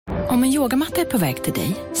Om en yogamatta är på väg till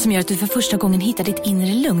dig, som gör att du för första gången hittar ditt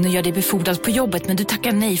inre lugn och gör dig befordrad på jobbet men du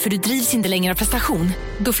tackar nej för du drivs inte längre av prestation,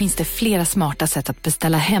 då finns det flera smarta sätt att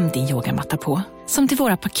beställa hem din yogamatta på. Som till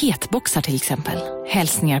våra paketboxar till exempel.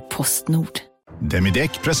 Hälsningar Postnord.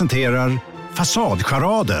 Demideck presenterar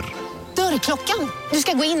Fasadcharader. Dörrklockan. Du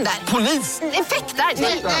ska gå in där. Polis? Effektar?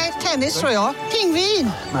 Nej, tennis tror jag.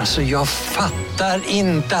 Pingvin. Alltså jag fattar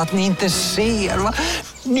inte att ni inte ser. Va?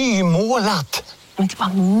 Nymålat. Men det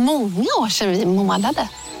var många år sedan vi målade.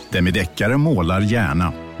 Demideckare målar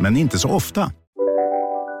gärna, men inte så ofta.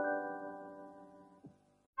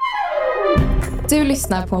 Du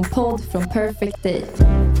lyssnar på en podd från Perfect Day.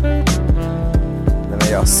 Men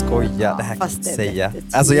jag skojar, det här kan jag inte säga.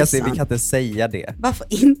 Alltså Jessie, vi kan inte säga det. Varför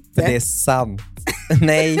inte? För det är sant.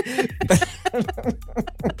 Nej.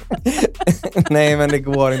 Nej, men det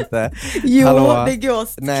går inte. Jo, hallå? det går.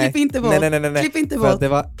 Nej. Klipp inte bort. Nej. Klipp inte För bort. att det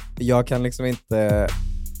var, jag kan liksom inte...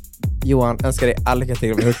 Johan, önskar dig all lycka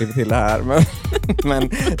till om jag klipper till det här. Men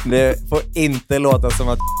det får inte låta som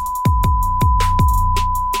att...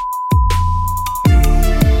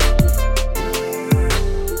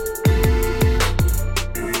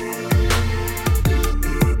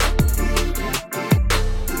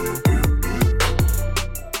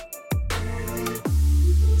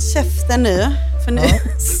 Käften nu, för nu,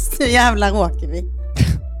 nu jävlar åker vi.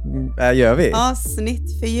 Gör vi?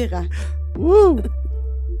 Avsnitt 4. Woo!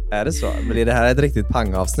 Är det så? Blir det här ett riktigt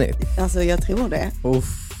pangavsnitt? Alltså jag tror det. Uff.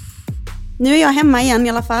 Nu är jag hemma igen i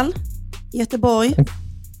alla fall. I Göteborg.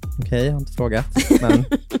 Okej, jag har inte frågat. Men...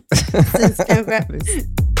 Precis, kanske.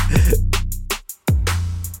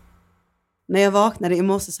 När jag vaknade i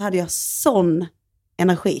morse så hade jag sån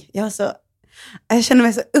energi. Jag kände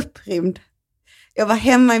mig så upprymd. Jag var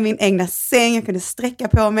hemma i min egna säng, jag kunde sträcka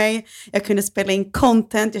på mig, jag kunde spela in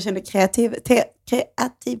content, jag kände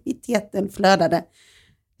kreativiteten flödade.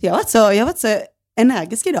 Jag var så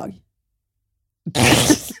energisk idag.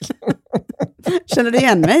 Känner du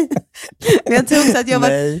igen mig? Men jag tror också att jag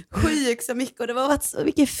var sjuk så mycket och det var så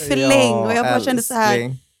mycket förläng och jag bara kände så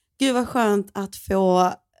här, gud vad skönt att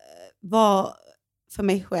få vara för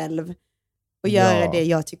mig själv och göra det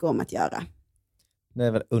jag tycker om att göra. Det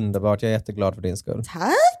är väl underbart, jag är jätteglad för din skull.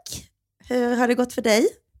 Tack! Hur har det gått för dig?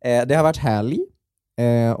 Det har varit helg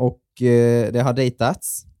och det har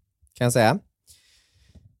dejtats, kan jag säga.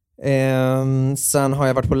 Sen har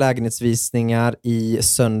jag varit på lägenhetsvisningar i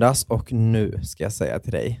söndags och nu ska jag säga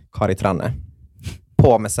till dig, Kari Tranne,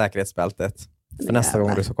 på med säkerhetsbältet. För nästa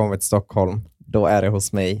gång du ska komma till Stockholm, då är det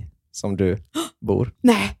hos mig som du bor.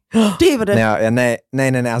 Nej, det var det.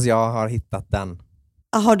 Nej, alltså jag har hittat den.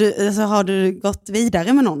 Har du gått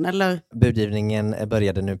vidare med någon eller? Budgivningen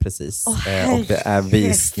började nu precis. Och det är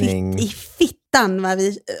visning. I fittan vad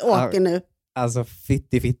vi åker nu. Alltså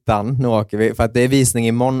fitt i fittan, nu åker vi. För att det är visning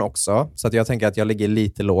imorgon också. Så att jag tänker att jag ligger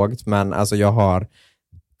lite lågt. Men alltså jag har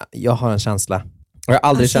en känsla. Och jag har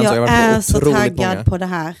aldrig känt så. Jag är så taggad på det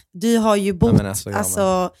här. Du har ju bott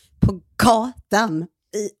på gatan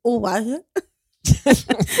i år.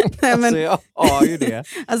 Nej, men, alltså jag har ju det.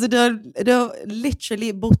 Alltså du har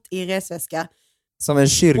literally bott i resväska. Som en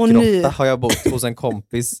kyrkrotta har jag bott hos en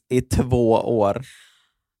kompis i 2 år.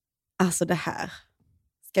 Alltså det här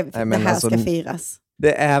ska firas.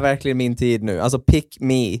 Det är verkligen min tid nu. Alltså pick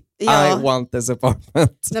me. Ja. I want this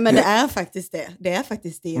apartment. Nej, men det är faktiskt det. Det är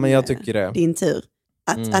faktiskt din, men jag tycker det. Din tur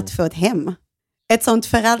att få ett hem. Ett sånt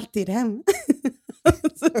för alltid hem.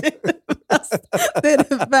 Det är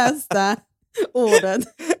det bästa ordet.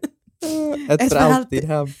 Ett för alltid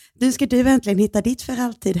hem. Ska du äntligen hitta ditt för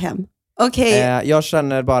alltid hem? Okej. Jag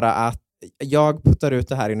känner bara att jag puttar ut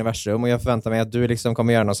det här i universum och jag förväntar mig att du liksom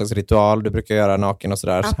kommer göra någon slags ritual. Du brukar göra naken och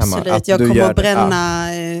sådär hemma. Absolut, jag kommer att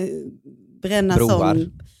bränna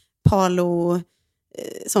sån palo,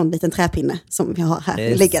 sån liten träpinne som vi har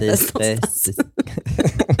här liggandes någonstans.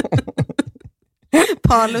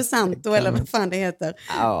 Palo santo eller vad fan det heter.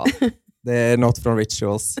 Ja, det är något från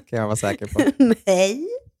rituals kan jag vara säker på. Nej.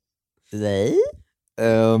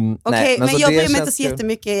 Okej, men jag bryr mig inte så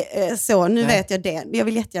jättemycket så. Nu vet jag det. Jag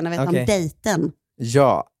vill jättegärna veta om dejten.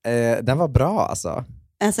 Ja, den var bra alltså.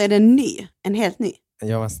 Alltså är den ny? En helt ny?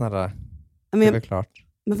 Ja, men snälla. Det är väl klart.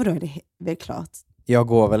 Men vadå är det väl klart? Jag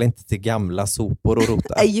går väl inte till gamla sopor och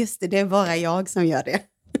rotar. Just det är bara jag som gör det.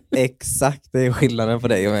 Exakt, det är skillnaden på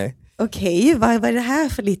dig och mig. Okej, vad är det här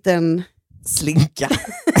för liten... Slinka.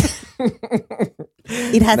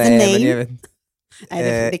 It has a name. Men jag vet...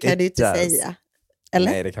 Nej, det kan du inte säga.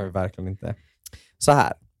 Eller? Nej, det kan vi verkligen inte. Så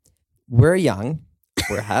här. We're young.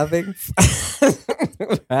 We're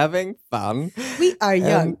having fun. We are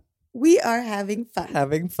young. We are having fun.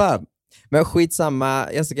 Having fun. Men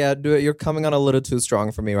skitsamma, Jessica, you're coming on a little too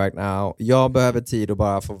strong for me right now. Jag behöver tid att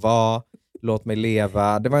bara få vara. Låt mig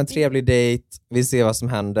leva. Det var en trevlig dejt. Vi ser vad som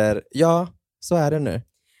händer. Ja, så är det nu.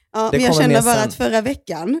 Ja, men jag kände bara att förra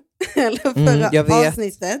veckan, eller förra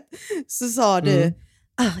avsnittet, så sa du,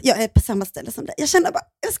 jag är på samma ställe som dig. Jag kände bara,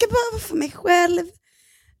 jag ska bara vara för mig själv.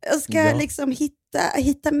 Jag ska liksom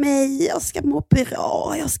hitta mig. Jag ska må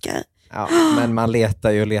bra. Ja, men man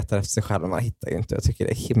letar efter sig själv. Man hittar ju inte. Jag tycker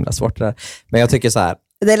det är himla svårt det där. Men jag tycker så här.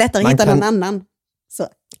 Det är lättare att hitta någon annan. Så.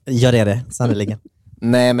 Ja, det är det. Sannoliken.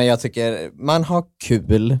 Nej, men jag tycker man har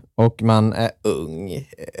kul och man är ung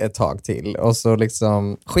ett tag till. Och så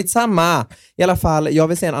liksom, skitsamma. I alla fall, jag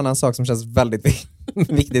vill säga en annan sak som känns väldigt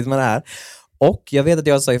viktigt med det här. Och jag vet att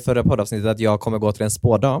jag sa i förra poddavsnittet att jag kommer gå till en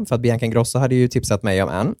spådam. För att Bianca Ingrosso hade ju tipsat mig om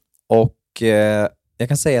en. Och jag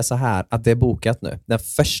kan säga så här att det är bokat nu. Den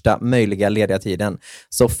första möjliga lediga tiden.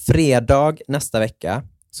 Så fredag nästa vecka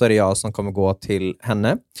så är det jag som kommer gå till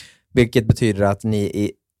henne. Vilket betyder att ni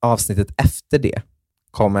i avsnittet efter det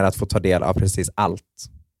kommer att få ta del av precis allt.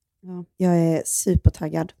 Ja, jag är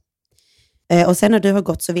supertaggad. Och sen när du har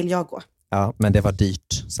gått så vill jag gå. Ja, men det var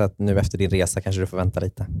dyrt. Så att nu efter din resa kanske du får vänta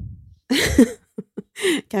lite.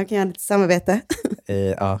 Kanske göra lite samarbete.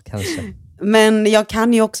 Ja, kanske. Men jag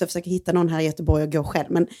kan ju också försöka hitta någon här i Göteborg och gå själv.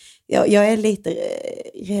 Men jag är lite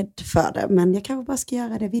rädd för det. Men jag kanske bara ska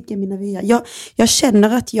göra det, vidga mina vyer. Jag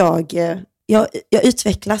känner att jag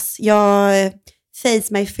utvecklas. Jag face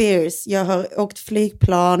my fears. Jag har åkt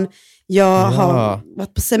flygplan. Jag har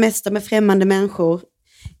varit på semester med främmande människor.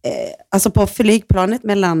 Alltså på flygplanet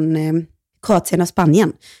mellan Kroatien och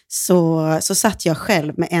Spanien så satt jag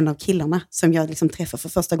själv med en av killarna som jag liksom träffade för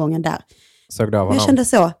första gången där. Såg du av honom? Jag kände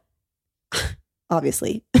så,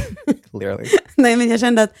 obviously. Clearly. Nej, men jag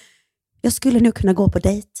kände att jag skulle nog kunna gå på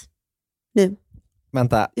dejt nu.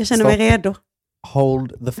 Vänta, jag känner mig redo.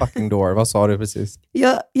 Hold the fucking door. Vad sa du precis?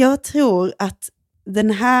 Jag tror att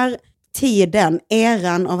den här tiden,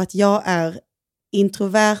 eran av att jag är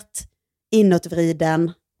introvert,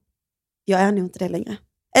 inåtvriden, jag är nog inte det längre.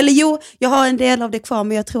 Eller jo, jag har en del av det kvar,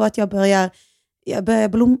 men jag tror att jag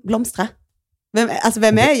börjar blomstra.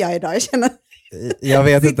 Vem är jag idag? Jag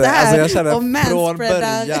vet inte. Alltså jag känner från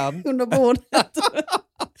början. Under bordet.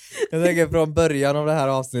 Jag tänker från början av det här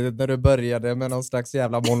avsnittet när du började med någon slags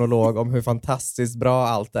jävla monolog om hur fantastiskt bra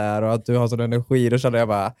allt är och att du har sån energi. Då kände jag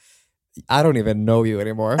bara, I don't even know you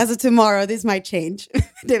anymore. Alltså tomorrow this might change.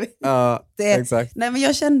 Exakt. Nej, men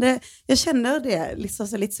jag känner det liksom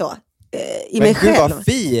så lite så i men mig själv. Men gud vad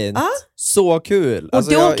fint. Så kul. Och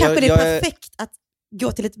alltså, då kanske det är perfekt att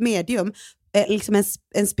gå till ett medium, liksom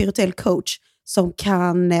en spirituell coach som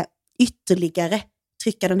kan ytterligare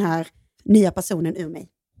trycka den här nya personen ur mig.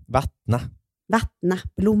 Vattna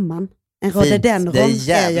blomman. En rhododendron. Det är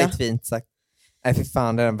jävligt fint sagt. Nej, för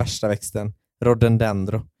fan, det är den värsta växten.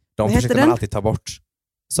 Rhododendro. De försöker man alltid ta bort.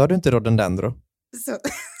 Sa du inte rhododendro?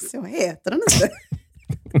 Så heter den inte.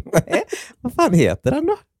 Nej, vad fan heter den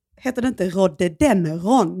då? Heter den inte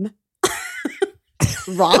rhododendron?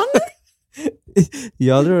 Ron?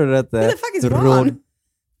 Jag tror det är faktiskt Ron.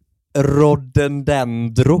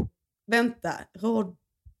 Rhododendro. Vänta,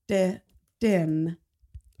 rhododendro.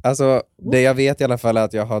 Alltså, det jag vet i alla fall är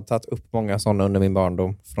att jag har tagit upp många sådana under min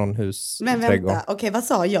barndom från hus och trädgård. Men vänta, okej, vad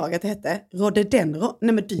sa jag att det hette? Rhododendro?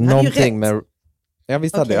 Nej, men du hade ju rätt. Med... Ja,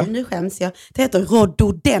 visst hade jag. Nu skäms jag. Det heter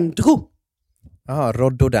rhododendro. Jaha,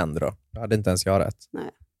 rhododendro. Det hade inte ens jag rätt. Nej,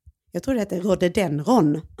 jag tror det heter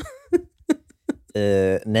rhododendron.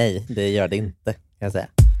 Nej, det gör det inte, kan jag säga.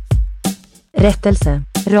 Rättelse.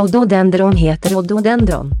 Rhododendron heter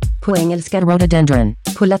rhododendron. På engelska rhododendron.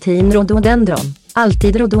 På latin rhododendron.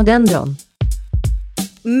 Alltid rhododendron.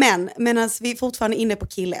 Men medan vi fortfarande är inne på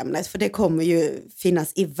killämnet, för det kommer ju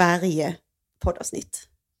finnas i varje poddavsnitt.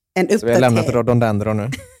 En uppdatering. Så vi har lämnat rhododendron nu.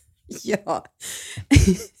 Ja.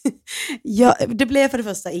 Ja, det blev för det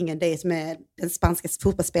första ingen dejt med den spanska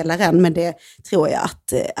fotbollsspelaren, men det tror jag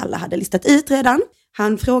att alla hade listat ut redan.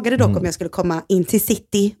 Han frågade dock om jag skulle komma in till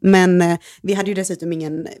city, men vi hade ju dessutom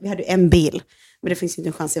vi hade ju en bil. Men det finns ju inte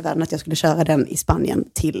en chans i världen att jag skulle köra den i Spanien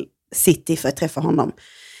till city för att träffa honom.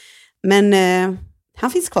 Men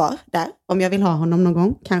han finns kvar där, om jag vill ha honom någon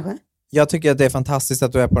gång, kanske. Jag tycker att det är fantastiskt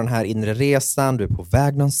att du är på den här inre resan. Du är på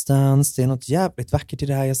väg någonstans. Det är något jävligt vackert i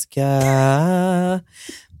det här, Jessica.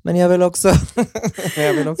 Men jag vill också...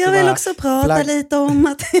 jag vill också prata lite om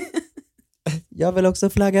att... Jag vill också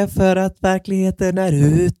flagga för att verkligheten är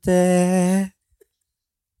ute.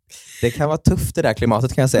 Det kan vara tufft det där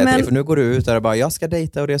klimatet, kan jag säga till dig. För nu går du ut där och bara, jag ska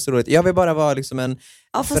dejta och det är så roligt. Jag vill bara vara liksom en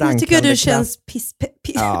fast nu tycker jag du känns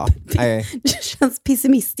du känns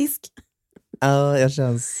pessimistisk. Jag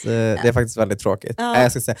känns... det är faktiskt väldigt tråkigt.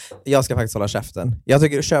 Jag ska faktiskt hålla käften. Jag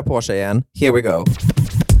tycker, kör på sig igen. Here we go.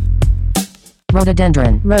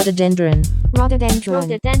 Rhododendron. Rhododendron. Rhododendron.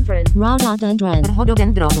 Rhododendron. Rhododendron.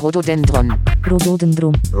 Rhododendron.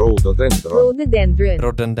 Rhododendron. Rhododendron. Rhododendron.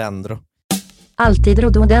 Rhododendro. Alltid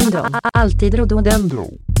rhododendron. Alltid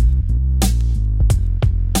rhododendro.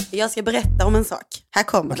 Jag ska berätta om en sak. Här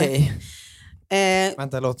kommer det.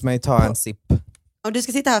 Vänta, låt mig ta en sipp. Om du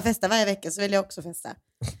ska sitta här och festa varje vecka så vill jag också festa.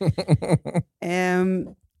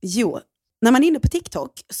 När man är inne på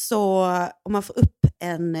TikTok så om man får upp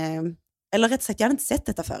en... eller rätt sagt, jag hade inte sett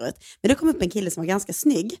detta förut. Men det kom upp en kille som var ganska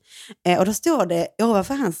snygg. Och då står det,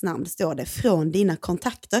 ovanför hans namn står det från dina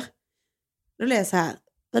kontakter. Då blir jag så här,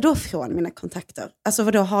 vadå från mina kontakter? Alltså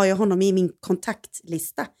vadå, har jag honom i min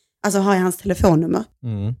kontaktlista? Alltså har jag hans telefonnummer?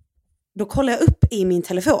 Mm. Då kollar jag upp i min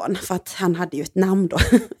telefon, för att han hade ju ett namn då.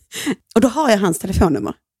 Och då har jag hans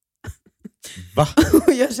telefonnummer. Va?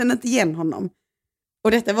 Och jag känner inte igen honom.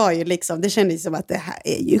 Och detta var ju liksom, det kändes som att det här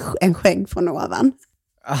är ju en skänk från ovan.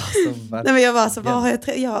 Alltså, nej, men jag var så, vad har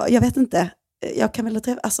jag vet inte. Jag kan väl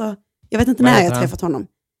träffa, alltså, jag vet inte när jag träffat honom.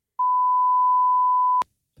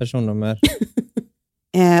 Personnummer.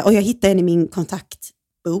 Och jag hittade en i min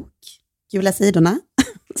kontaktbok, Gula sidorna,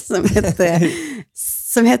 som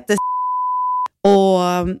hette och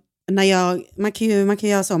när man kan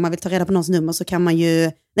göra så, om man vill ta reda på någons nummer så kan man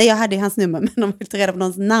ju, nej jag hade hans nummer, men om man vill ta reda på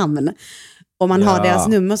någons namn, om man har deras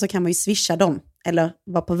nummer så kan man ju swisha dem, eller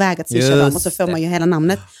vara på väg att swisha dem, och så får man ju hela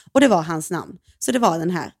namnet, och det var hans namn, så det var den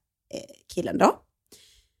här killen då.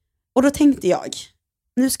 Och då tänkte jag,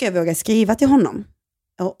 nu ska jag våga skriva till honom.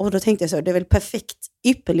 Och då tänkte jag så, det är väl perfekt,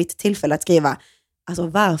 ypperligt tillfälle att skriva, alltså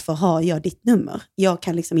varför har jag ditt nummer? Jag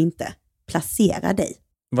kan liksom inte placera dig.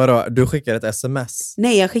 Vadå? Du skickar ett sms?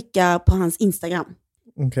 Nej, jag skickar på hans Instagram.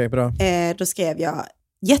 Okej, bra. Då skrev jag,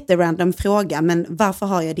 jätterandom fråga, men varför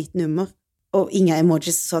har jag ditt nummer? Och inga emojis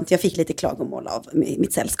och sånt. Jag fick lite klagomål av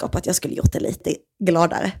mitt sällskap att jag skulle gjort det lite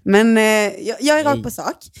gladare. Men jag är rakt på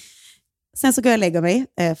sak. Sen så går jag och lägger mig,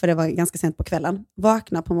 för det var ganska sent på kvällen.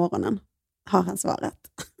 Vaknar på morgonen. Har han svarat.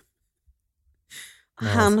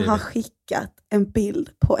 Han har skickat en bild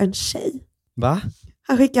på en tjej. Va?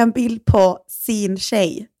 Han skickar en bild på sin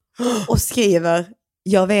tjej. Och skriver,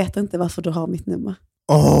 jag vet inte varför du har mitt nummer.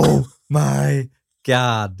 Oh my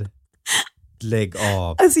god. Lägg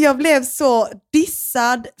av. Alltså jag blev så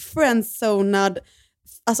dissad, friendzonad,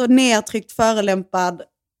 alltså nedtryckt, förelämpad.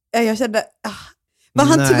 Jag kände, var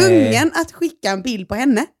han tvungen att skicka en bild på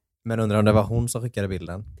henne? Men undrar om det var hon som skickade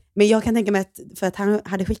bilden? Men jag kan tänka mig att, för att han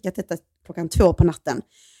hade skickat detta 2:00 på natten.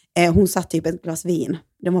 Hon satt typ ett glas vin.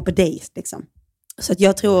 De var på dejt liksom. Så att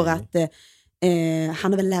jag tror att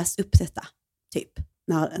han har väl läst upp detta typ.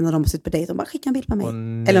 När de har suttit på dejt och bara skicka en bild på mig.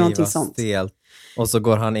 Eller någonting sånt. Stelt. Och så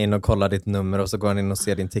går han in och kollar ditt nummer och så går han in och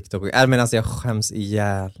ser din TikTok. Men alltså jag skäms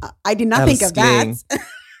ihjäl. I did not think of that.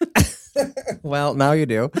 Well, now you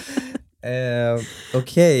do.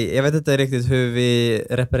 Okej, jag vet inte riktigt hur vi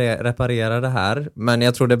reparerar det här. Men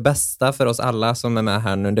jag tror det bästa för oss alla som är med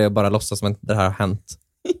här nu, det är bara att låtsas som att det här har hänt.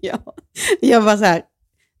 Ja, jag var så här,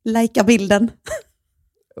 likea bilden.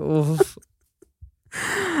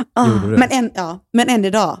 Men än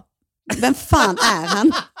idag, vem fan är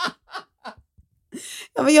han?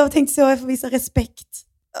 Ja, men jag tänkte så, jag får visa respekt.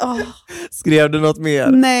 Skrev du något mer?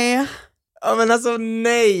 Nej. Ja, men alltså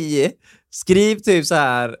nej. Skriv typ så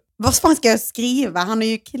här. Vad fan ska jag skriva? Han är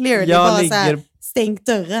ju clearly bara så här, stängt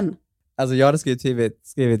dörren. Alltså jag hade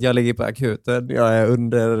skrivit jag ligger på akuten. Jag är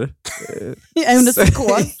under... jag är under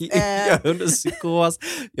psykos. Jag är under psykos.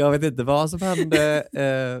 Jag vet inte vad som hände.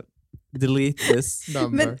 Delete this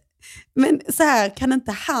number. Men så här, kan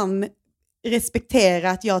inte han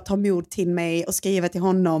respektera att jag tar mod till mig och skriver till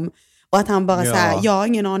honom, och att han bara så här, jag har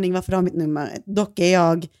ingen aning varför du har mitt nummer. Dock är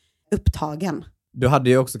jag upptagen. Du hade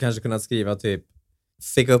ju också kanske kunnat skriva typ,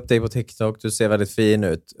 fick upp dig på TikTok, du ser väldigt fin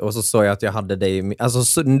ut. Och så såg jag att jag hade dig.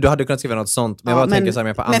 Alltså du hade kunnat skriva något sånt. Men jag bara tänker så här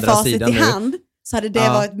med på andra sidan nu. Med facit i hand så hade det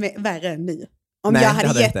varit värre än nu. Om jag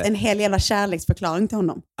hade gett en hel jävla kärleksförklaring till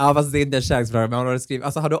honom. Ja, fast det är inte en kärleksförklaring. Men hade skrivit,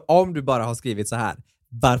 alltså om du bara har skrivit så här,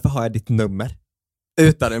 varför har jag ditt nummer?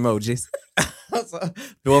 Utan emojis. Alltså,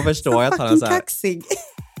 då förstår jag att han är så här. Kaxig.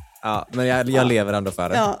 Ja, men jag lever ändå för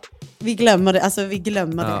det. Ja, vi glömmer det. Alltså vi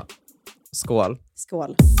glömmer det. Skål.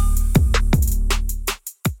 Skål.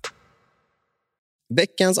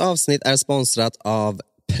 Veckans avsnitt är sponsrat av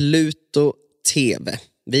Pluto TV.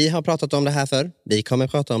 Vi har pratat om det här för. Vi kommer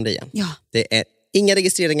prata om det igen. Ja. Det är inga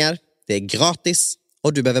registreringar, det är gratis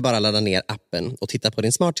och du behöver bara ladda ner appen och titta på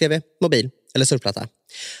din smart-tv, mobil eller surfplatta.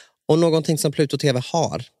 Och någonting som Pluto TV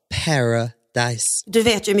har, para Paradise. Du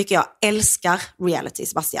vet ju hur mycket jag älskar reality,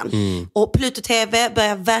 Sebastian. Och Pluto TV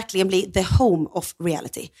börjar verkligen bli the home of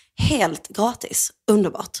reality. Helt gratis.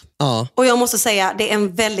 Underbart. Ja. Och jag måste säga, det är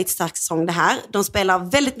en väldigt stark säsong det här. De spelar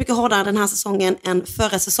väldigt mycket hårdare den här säsongen än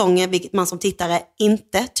förra säsongen, vilket man som tittare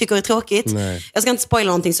inte tycker är tråkigt. Nej. Jag ska inte spoila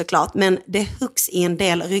någonting såklart, men det hooks i en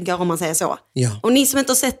del ryggar om man säger så. Ja. Och ni som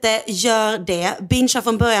inte har sett det, gör det. Bingea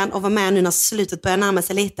från början och var med nu när slutet börjar närma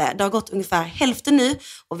sig lite. Det har gått ungefär hälften nu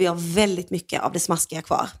och vi har väldigt mycket av det smaskiga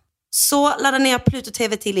kvar. Så ladda ner Pluto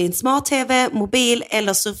TV till din smart-tv, mobil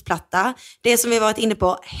eller surfplatta. Det som vi varit inne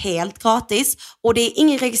på helt gratis. Och det är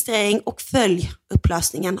ingen registrering och följ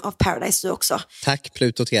upplösningen av Paradise du också. Tack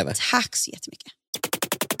Pluto TV. Tack så jättemycket.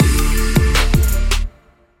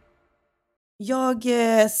 Jag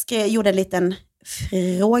gjorde en liten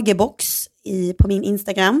frågebox på min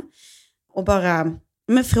Instagram. Och bara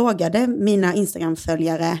frågade mina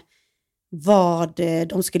Instagram-följare vad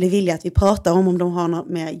de skulle vilja att vi pratar om de har något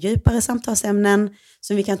mer djupare samtalsämnen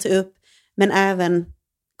som vi kan ta upp, men även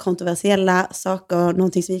kontroversiella saker,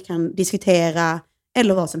 någonting som vi kan diskutera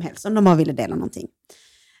eller vad som helst om de har ville dela någonting.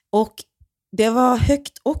 Och det var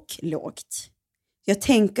högt och lågt. Jag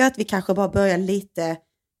tänker att vi kanske bara börjar lite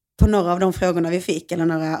på några av de frågorna vi fick eller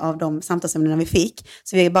några av de samtalsämnena vi fick,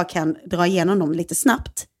 så vi bara kan dra igenom dem lite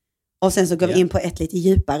snabbt och sen så går vi in på ett lite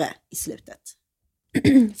djupare i slutet.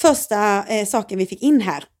 Första saken vi fick in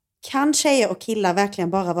här. Kan tjejer och killar verkligen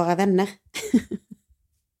bara vara vänner?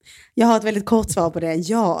 Jag har ett väldigt kort svar på det.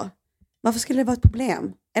 Ja. Varför skulle det vara ett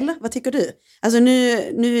problem? Eller vad tycker du? Alltså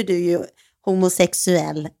nu är du ju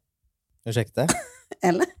homosexuell. Ursäkta?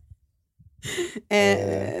 Eller?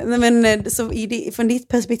 Men så från ditt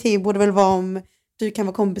perspektiv borde väl vara om du kan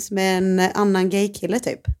vara kompis med en annan gaykille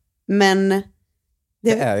typ. Men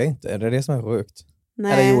det är jag inte. Det är det som är sjukt.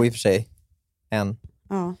 Nej. Eller jo, i och för sig.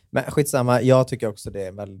 Ja. Men skitsamma, jag tycker också det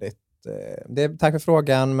är väldigt tack för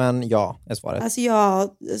frågan, men ja är svaret.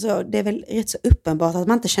 Alltså det är väl rätt så uppenbart att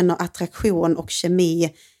man inte känner attraktion och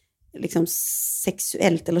kemi liksom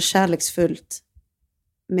sexuellt eller kärleksfullt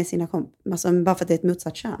med sina kompisar, alltså bara för att det är ett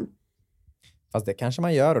motsatt kön. Fast det kanske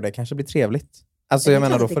man gör och det kanske blir trevligt. Alltså jag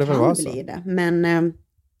menar, då får det väl vara så. Det. Men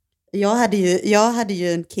jag hade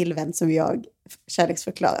ju en killvän som jag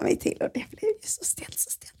kärleksförklarade mig till och det blev ju så stelt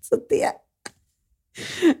så det.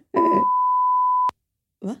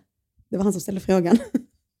 Va? Det var han som ställde frågan.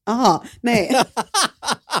 Aha, nej.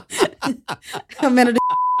 Jag menar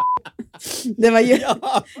det var ju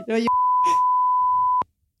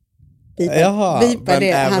Jaha, men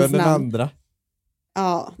även den andra.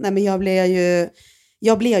 Ja, nej men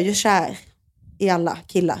jag blir ju kär i alla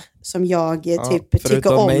killar som jag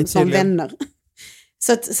tycker om som vänner.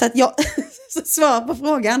 Så att jag svar på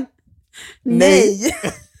frågan. Nej.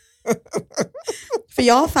 För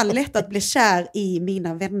jag har fan lätt att bli kär i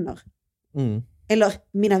mina vänner. Eller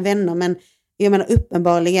mina vänner, men jag menar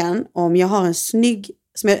uppenbarligen om jag har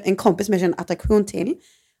en kompis som jag känner attraktion till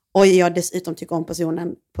och jag dessutom tycker om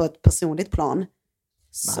personen på ett personligt plan.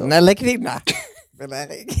 Man eller kvinna? Det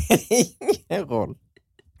är ingen roll.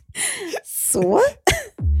 Så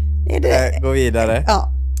är det. Gå vidare.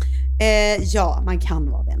 Ja. Ja, man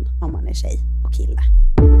kan vara vän om man är tjej och kille.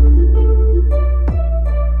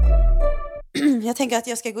 Jag tänker att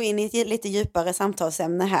jag ska gå in i ett lite djupare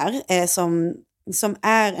samtalsämne här som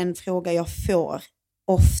är en fråga jag får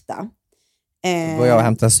ofta. Går jag och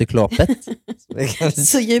hämtar cyklopet?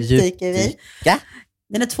 Så djupdyker vi.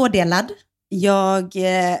 Den är tvådelad. Jag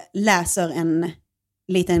läser en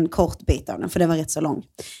liten kort bit av den, för den var rätt så lång.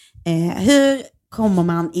 Hur kommer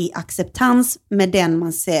man i acceptans med den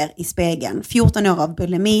man ser i spegeln? 14 år av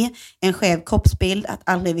bulimi, en skev kroppsbild, att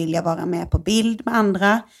aldrig vilja vara med på bild med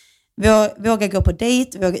andra. Våga gå på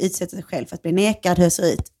dejt, våga utsätta sig själv för att bli nekad, hur det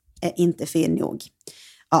ser ut, är inte fin nog.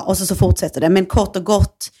 Ja, och så fortsätter det. Men kort och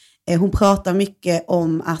gott, hon pratar mycket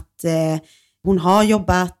om att hon har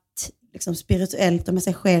jobbat liksom spirituellt med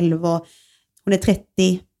sig själv och hon är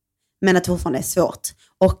 30, men att det fortfarande är svårt.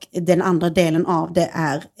 Och den andra delen av det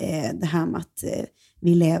är det här med att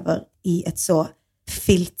vi lever i ett så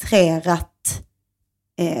filtrerat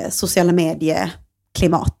sociala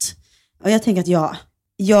medieklimat. Och jag tänker att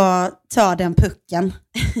jag tar den pucken.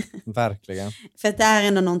 Verkligen. För att det är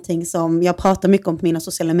ändå någonting som jag pratar mycket om på mina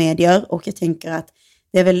sociala medier. Och jag tänker att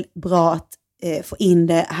det är väl bra att få in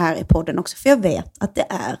det här i podden också. För jag vet att det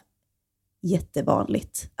är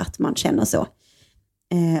jättevanligt att man känner så.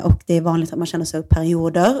 Och det är vanligt att man känner så i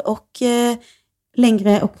perioder. Och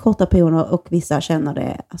längre och korta perioder. Och vissa känner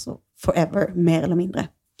det alltså forever, mer eller mindre.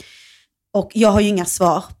 Och jag har ju inga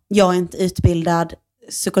svar. Jag är inte utbildad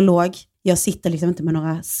psykolog. Jag sitter liksom inte med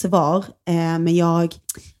några svar. Men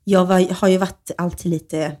jag har ju varit alltid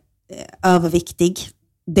lite överviktig.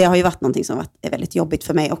 Det har ju varit någonting som varit väldigt jobbigt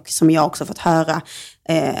för mig och som jag också fått höra,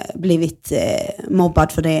 blivit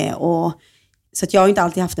mobbad för det. Och, så att jag har inte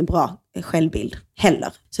alltid haft en bra självbild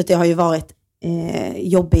heller. Så att det har ju varit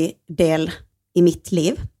jobbig del i mitt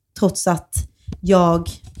liv. Trots att jag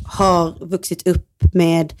har vuxit upp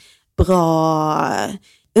med bra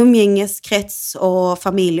umgängeskrets och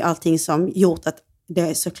familj och allting som gjort att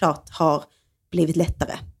det såklart har blivit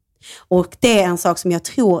lättare. Och det är en sak som jag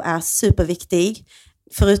tror är superviktig.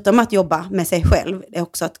 Förutom att jobba med sig själv, är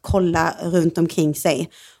också att kolla runt omkring sig.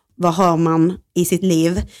 Vad har man i sitt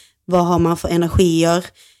liv? Vad har man för energier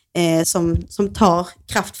som tar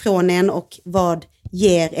kraft från en och vad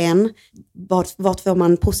ger en? Vart får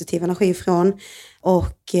man positiv energi ifrån?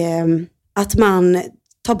 Och att man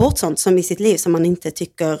tar bort sånt som i sitt liv som man inte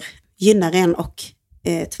tycker gynnar en och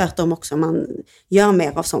tvärtom också man gör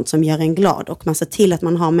mer av sånt som gör en glad och man ser till att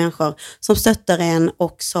man har människor som stöttar en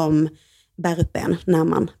och som bär upp en när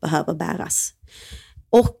man behöver bäras.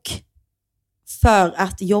 Och för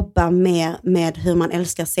att jobba mer med hur man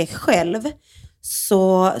älskar sig själv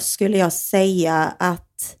så skulle jag säga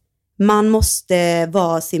att man måste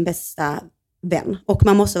vara sin bästa vän och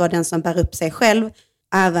man måste vara den som bär upp sig själv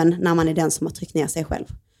även när man är den som har tryckt ner sig själv.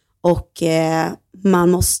 Och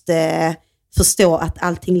man måste förstå att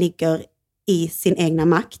allting ligger i sin egna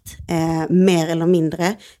makt, mer eller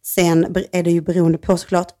mindre. Sen är det ju beroende på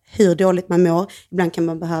såklart hur dåligt man mår. Ibland kan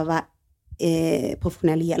man behöva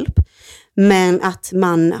professionell hjälp. Men att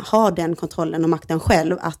man har den kontrollen och makten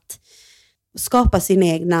själv att skapa sin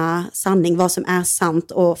egna sanning, vad som är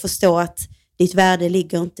sant och förstå att ditt värde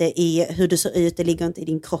ligger inte i hur du ser ut, det ligger inte i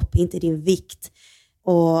din kropp, inte i din vikt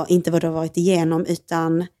och inte vad du har varit igenom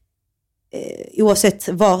utan oavsett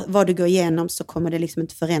vad du går igenom så kommer det liksom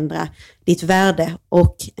inte förändra ditt värde.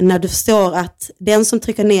 Och när du förstår att den som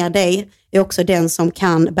trycker ner dig är också den som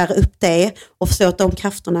kan bära upp dig och förstå att de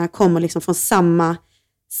krafterna kommer liksom från samma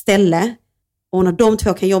ställe och när de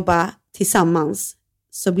två kan jobba tillsammans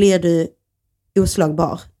så blir du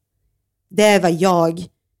oslagbar. Det är vad jag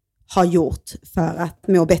har gjort för att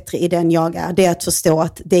må bättre i den jag är. Det är att förstå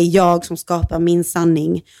att det är jag som skapar min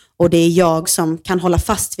sanning och det är jag som kan hålla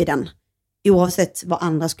fast vid den. Oavsett vad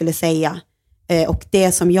andra skulle säga. Och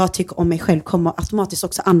det som jag tycker om mig själv kommer automatiskt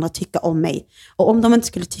också andra tycka om mig. Och om de inte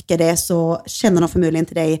skulle tycka det så känner de förmodligen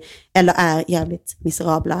inte dig. Eller är jävligt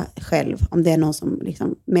miserabla själv. Om det är någon som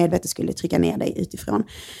liksom medvetet skulle trycka ner dig utifrån.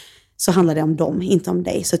 Så handlar det om dem, inte om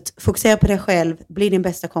dig. Så fokusera på dig själv. Bli din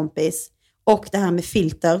bästa kompis. Och det här med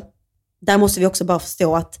filter. Där måste vi också bara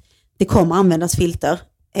förstå att det kommer användas filter.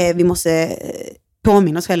 Vi måste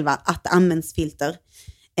påminna oss själva att det används filter.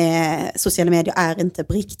 Sociala medier är inte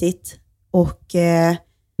på riktigt och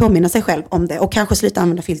påminna sig själv om det och kanske sluta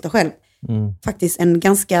använda filter själv. Faktiskt en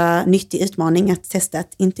ganska nyttig utmaning att testa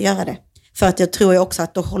att inte göra det. För att jag tror också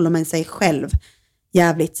att då håller man sig själv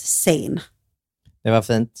jävligt sane. Det var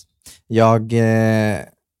fint. Jag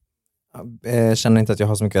känner inte att jag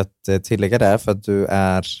har så mycket att tillägga där för att du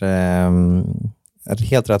är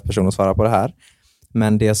helt rätt person att svara på det här.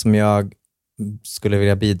 Men det som jag skulle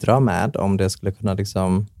vilja bidra med, om det skulle kunna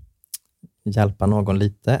liksom hjälpa någon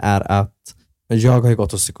lite, är att jag har ju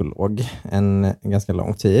gått hos psykolog en ganska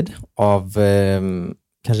lång tid av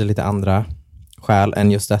kanske lite andra skäl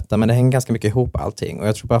än just detta, men det hänger ganska mycket ihop allting och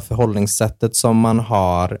jag tror bara förhållningssättet som man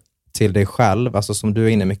har till dig själv, alltså som du är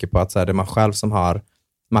inne mycket på att så här, det är man själv som har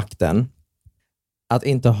makten, att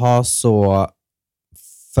inte ha så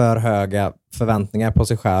för höga förväntningar på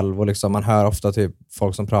sig själv och liksom man hör ofta typ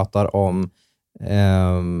folk som pratar om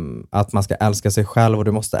att man ska älska sig själv och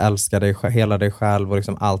du måste älska dig, hela dig själv och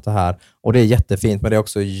liksom allt det här. Och det är jättefint, men det är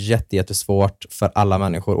också jättesvårt för alla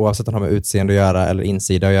människor, oavsett om de har utseende att göra eller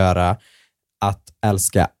insida att göra, att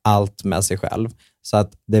älska allt med sig själv. Så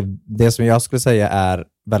att det som jag skulle säga är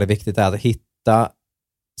väldigt viktigt är att hitta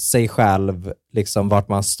sig själv, liksom vart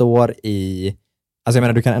man står i. Alltså jag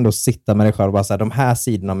menar, du kan ändå sitta med dig själv och bara säga, de här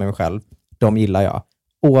sidorna med mig själv, de gillar jag.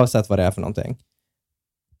 Oavsett vad det är för någonting.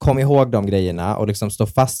 Kom ihåg de grejerna och liksom stå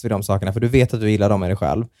fast vid de sakerna, för du vet att du gillar dem med dig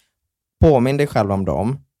själv. Påminn dig själv om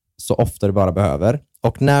dem så ofta du bara behöver.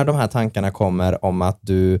 Och när de här tankarna kommer om att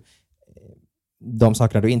de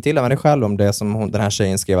sakerna du inte gillar med dig själv, om det som den här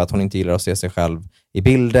tjejen skrev att hon inte gillar att se sig själv i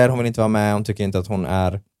bilder, hon vill inte vara med, hon tycker inte att hon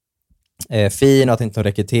är fin och att inte hon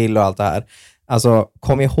räcker till och allt det här. Alltså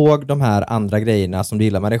kom ihåg de här andra grejerna som du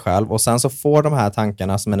gillar med dig själv och sen så får de här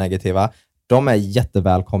tankarna som är negativa, de är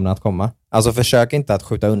jättevälkomna att komma. Alltså försök inte att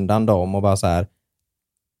skjuta undan dem och bara så här,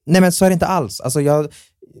 nej men så är det inte alls. Alltså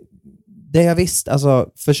det jag visst, alltså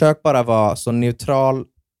försök bara vara så neutral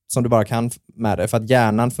som du bara kan med det, för att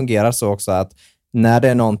hjärnan fungerar så också att när det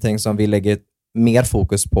är någonting som vi lägger mer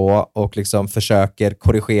fokus på och liksom försöker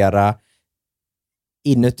korrigera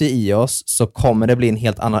inuti i oss, så kommer det bli en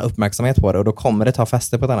helt annan uppmärksamhet på det och då kommer det ta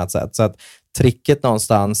fäste på ett annat sätt. Så att tricket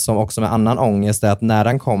någonstans som också med annan ångest är att när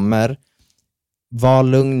den kommer, var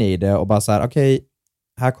lugn i det och bara så här, okej,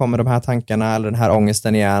 här kommer de här tankarna eller den här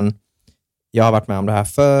ångesten igen. Jag har varit med om det här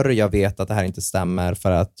förr, jag vet att det här inte stämmer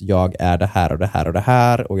för att jag är det här och det här och det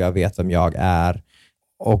här och jag vet vem jag är.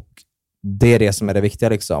 Och det är det som är det viktiga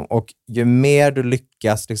liksom. Och ju mer du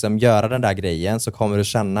lyckas liksom göra den där grejen så kommer du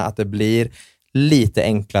känna att det blir lite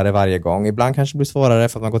enklare varje gång. Ibland kanske det blir svårare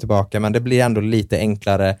för att man går tillbaka, men det blir ändå lite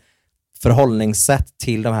enklare förhållningssätt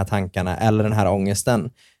till de här tankarna eller den här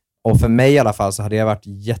ångesten. Och för mig i alla fall så hade det varit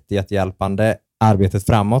jättehjälpande arbetet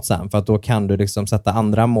framåt sen, för att då kan du liksom sätta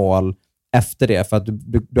andra mål efter det, för att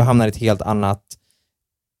du hamnar i ett helt annat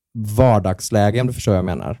vardagsläge, om du förstår vad jag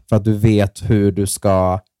menar. För att du vet hur du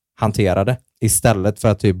ska hantera det istället för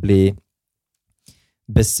att typ bli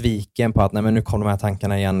besviken på att nej, men nu kommer de här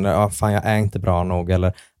tankarna igen, fan jag är inte bra nog,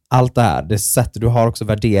 eller allt det här. Det sätter, du har också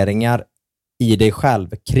värderingar i dig själv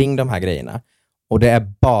kring de här grejerna och det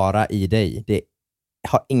är bara i dig, det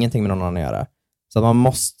har ingenting med någon annan att göra. Så man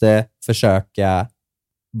måste försöka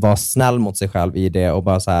vara snäll mot sig själv i det och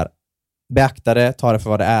bara så här, beakta det, ta det för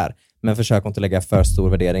vad det är, men försök inte lägga för stor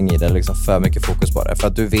värdering i det, liksom för mycket fokus på det, för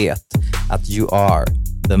att du vet att you are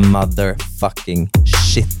the motherfucking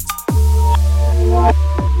shit.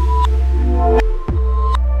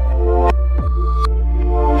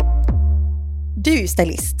 Du är ju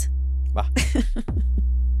stylist. Va?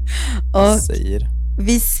 Och säger.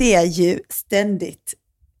 Vi ser ju ständigt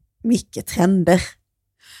mycket trender.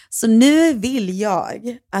 Så nu vill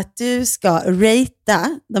jag att du ska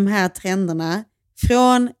ratea de här trenderna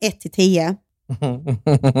från 1 till 10.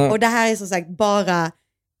 Och det här är som sagt bara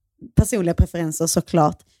personliga preferenser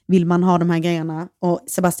såklart. Vill man ha de här grejerna och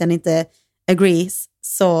Sebastian inte agrees,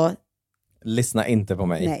 så lyssna inte på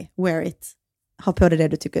mig. Nej, wear it. Ha på det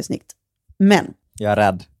du tycker är snyggt. Men jag är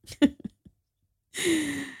rädd.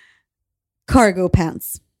 Cargo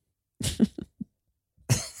pants.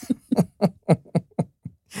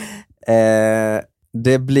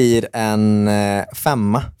 Det blir en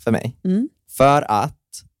 5 för mig. För att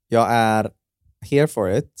jag är here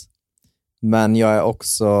for it, men jag är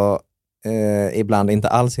också ibland inte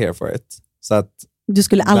alls here for it. Så att du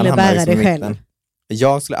skulle aldrig bära det själv.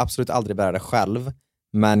 Jag skulle absolut aldrig bära det själv,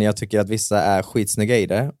 men jag tycker att vissa är skitsnygga i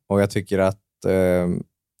det och jag tycker att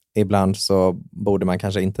ibland så borde man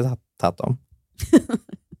kanske inte ta dem.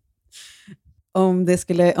 Om det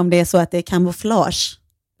är så att det är kamouflage,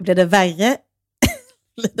 blir det värre?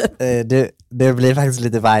 Det blir faktiskt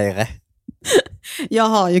lite värre. Jag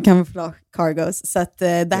har ju camouflage cargos, så att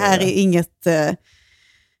det här är inget,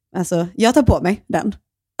 alltså jag tar på mig den.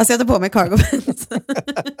 Alltså jag tar på mig cargo pants.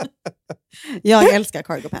 Jag älskar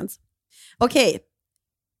cargo pants. Okej.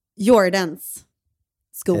 Jordans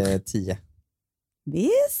skor. 10.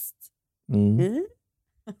 Visst.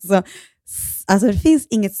 Alltså det finns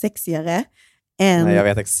inget sexigare än... Nej, jag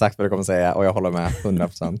vet exakt vad du kommer säga och jag håller med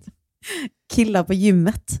 100%. Killar på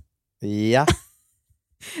gymmet. Ja.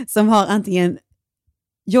 Som har antingen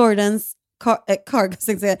Jordans,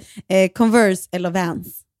 cargo, Converse eller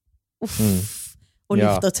Vans. Och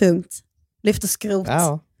lyfter tungt. Lyfter skrot.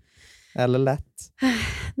 Ja. Eller lätt.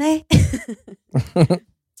 Nej.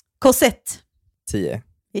 Korsett. 10.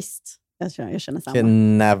 Visst. Jag känner samma.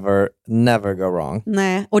 Can never go wrong.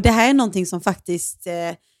 Nej, och det här är någonting som faktiskt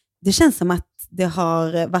det känns som att det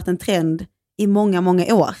har varit en trend i många,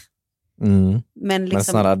 många år. Men liksom,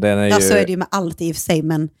 snälla, den är så är det ju med allt i och för sig,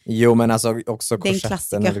 men jo, men alltså också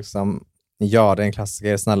korsetten är liksom, ja, det är en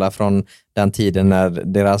klassiker, snälla, från den tiden när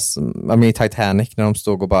deras, Titanic, när de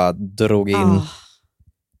stod och bara drog in.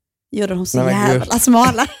 Gjorde de så jävla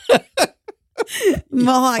smala.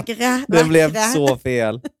 Magra. Det blev så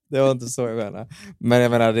fel. Det var inte så jag menar. Men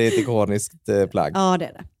jag menar, det är ett ikoniskt plagg. Ja, det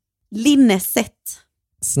är det. Linneset.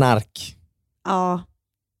 Snark. Ja.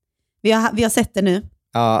 Vi har sett det nu.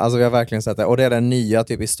 Ja, alltså vi har verkligen sett det. Och det är den nya,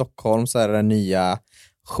 typ i Stockholm så är det den nya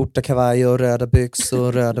skjorta, kavaj och röda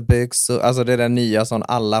byxor. Alltså det är den nya som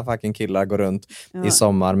alla fucking killar går runt i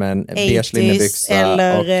sommar med en beige linnebyxa.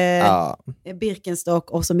 Eller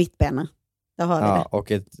Birkenstock och så mittbena. Där har vi det.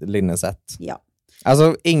 Och ett linneset. Ja.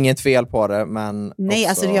 Alltså inget fel på det, men nej, också...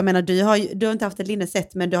 alltså jag menar, du har inte haft ett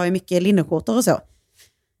linneset, men du har ju mycket linneskjortor och så.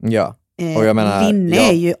 Ja. Och jag menar, linne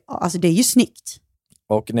är ju, alltså det är ju snyggt.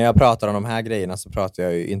 Och när jag pratar om de här grejerna så pratar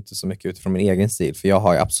jag ju inte så mycket utifrån min egen stil. För jag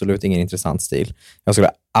har ju absolut ingen intressant stil. Jag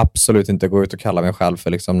skulle absolut inte gå ut och kalla mig själv för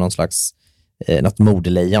liksom någon slags något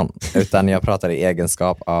modelejon. Utan jag pratar i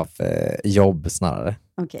egenskap av jobb snarare.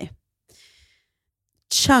 Okej.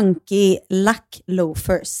 chunky lack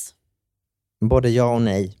loafers? Både ja och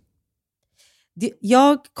nej.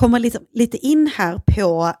 Jag kommer lite in här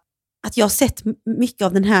på att jag har sett mycket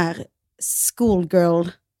av den här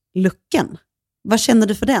schoolgirl-looken. Vad känner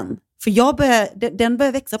du för den? För den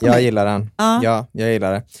börjar växa på mig. Jag gillar den. Ja, jag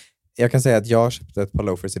gillar det. Jag kan säga att jag köpte ett par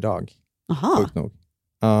loafers idag. Aha. Sjukt nog.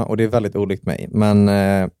 Och det är väldigt olikt mig. Men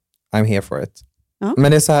I'm here for it. Ja.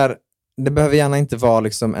 Men det är så här, det behöver gärna inte vara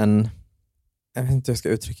liksom jag vet inte hur jag ska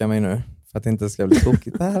uttrycka mig nu. För att det inte ska bli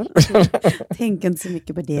tokigt här. Tänk inte så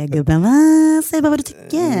mycket på det, gubben. Säg bara vad du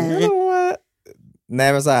tycker.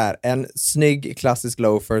 Nej, men så här. En snygg klassisk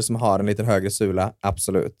loafer som har en lite högre sula.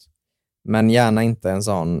 Absolut. Men gärna inte en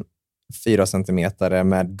sån 4 centimeter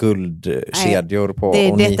med guldkedjor på. Det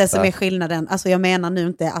är detta nita. som är skillnaden. Alltså jag menar nu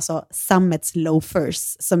inte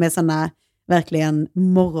sammetsloafers som är såna verkligen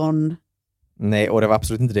morgon... Nej, och det var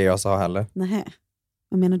absolut inte det jag sa heller. Nej.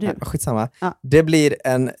 Vad menar du? Skitsamma. Ja. Det blir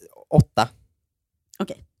en 8.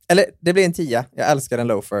 Okej. Eller det blir en 10. Jag älskar en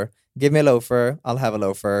loafer. Give me a loafer, I'll have a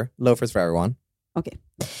loafer. Loafers for everyone. Okej.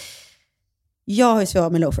 Jag har ju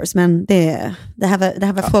svårt med loafers, men det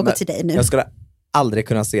här var frågor till dig nu. Jag skulle aldrig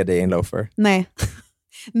kunna se dig i en loafer. Nej.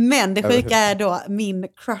 Men det sjuka är då min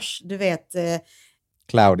crush, du vet...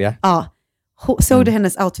 Claudia. Ja. Såg du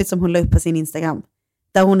hennes outfit som hon la upp på sin Instagram?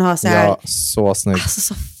 Där hon har så här... Ja, så snygg. Alltså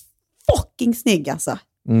så fucking snygg alltså.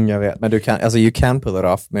 Jag vet, men you can pull it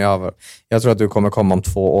off. Men jag tror att du kommer komma om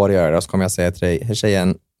 2 år och göra det. Och så kommer jag säga till dig, hej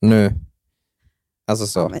tjejen, nu. Alltså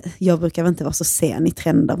så. Ja, jag brukar väl inte vara så sen i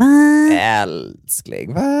trender, va?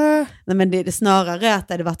 Älskling, va? Nej, men det snarare att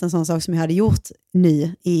det hade varit en sån sak som jag hade gjort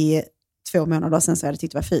nu i 2 månader sen, så jag hade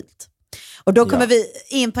tyckt det var fult. Och då kommer vi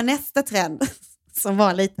in på nästa trend som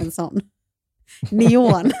var lite en sån.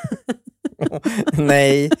 Neon.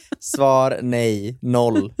 Nej, svar nej,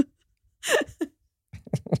 0.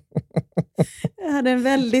 Jag hade en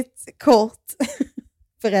väldigt kort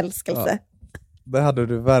förälskelse. Ja, det hade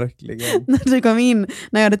du verkligen. När du kom in,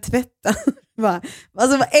 när jag hade tvättat.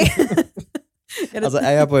 Alltså vad är... Alltså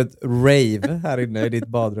är jag på ett rave här inne i ditt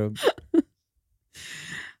badrum?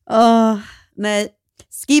 Nej.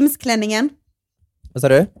 Skimsklänningen. Vad sa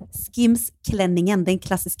du? Skimsklänningen, den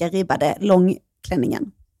klassiska ribbade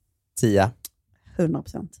långklänningen. 10.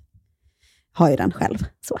 100%. Har ju den själv.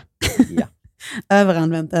 Så. Ja.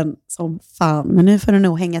 Överanvänt den som fan. Men nu får den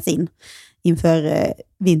nog hängas in inför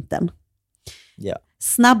vintern. Ja.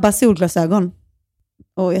 Snabba solglasögon.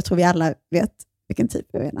 Och jag tror vi alla vet vilken typ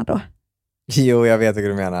jag menar då. Jo, jag vet vad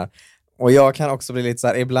du menar. Och jag kan också bli lite så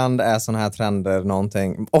här, ibland är såna här trender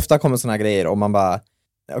någonting. Ofta kommer såna här grejer och man bara,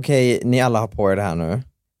 okej, ni alla har på er det här nu.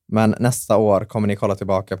 Men nästa år kommer ni kolla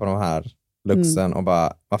tillbaka på de här luxen och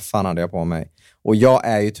bara, vad fan hade jag på mig? Och jag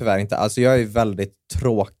är ju tyvärr inte, alltså jag är väldigt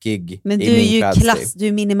tråkig. Men du i min är ju du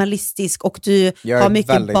är minimalistisk och du har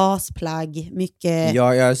mycket basplagg, mycket...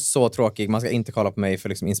 Jag är så tråkig, man ska inte kolla på mig för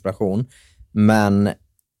liksom inspiration. Men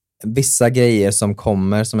vissa grejer som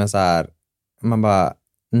kommer som är så här, man bara,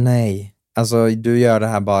 nej. Alltså du gör det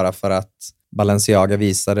här bara för att Balenciaga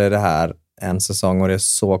visade det här en säsong och det är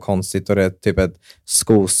så konstigt och det är typ ett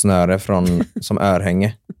skosnöre som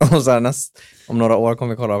örhänge. Och så här, om några år kommer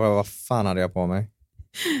vi kolla på vad fan hade jag på mig.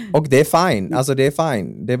 Och det är fine, alltså det är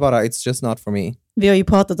fine. Det är bara, it's just not for me. Vi har ju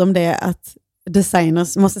pratat om det att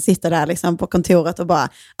designers måste sitta där liksom på kontoret och bara,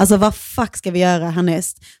 alltså vad fuck ska vi göra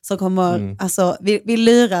härnäst? Så kommer, alltså vi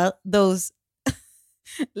lurar those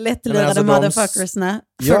lättlurade alltså motherfuckersna.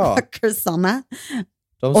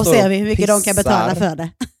 Och ser vi hur mycket de kan betala för det.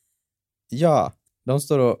 Ja, de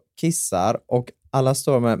står och kissar och alla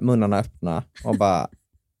står med munnarna öppna och bara,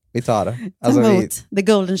 vi tar det. Alltså the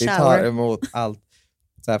golden shower. Vi tar emot allt.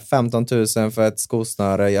 Så här 15 000 för ett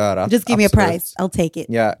skosnöre i örat. Just give me a price, I'll take it.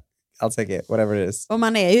 Yeah, I'll take it, whatever it is. Och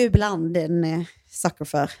man är ju ibland en sucker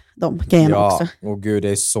för de grejerna också. Ja, och gud, det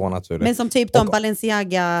är så naturligt. Men som typ de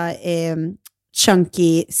Balenciaga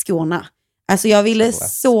chunky skorna. Alltså jag ville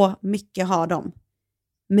så mycket ha dem.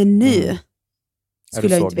 Men nu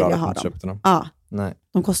skulle jag inte vilja ha dem. Ja. Nej.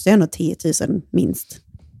 De kostar ju ändå 10 000 minst.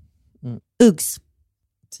 Uggs.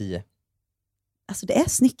 10. Alltså det är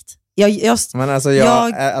snyggt. Men alltså,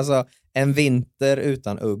 alltså en vinter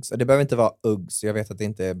utan Uggs. Det behöver inte vara Uggs. Jag vet att det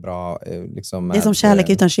inte är bra. Liksom, det är som kärlek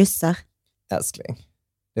utan kyssar. Älskling.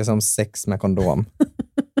 Det är som sex med kondom.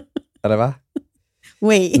 Eller va?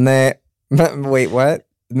 Wait. Nej, men, wait, what?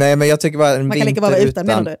 Nej, men jag tycker bara en man vinter kan lika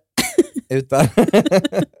bara vara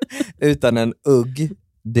utan en ugg.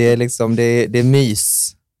 Det är liksom, det är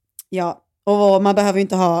mys. Ja, och man behöver ju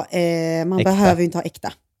inte ha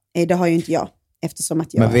äkta. Det har ju inte jag. Eftersom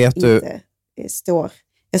att jag inte står.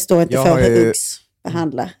 Jag står inte för hur Uggs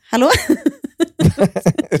behandlar. Hallå?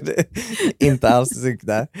 Inte alls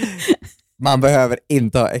äkta. Man behöver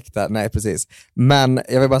inte ha äkta. Nej, precis. Men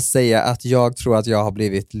jag vill bara säga att jag tror att jag har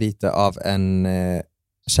blivit lite av en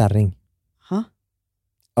kärring. Huh?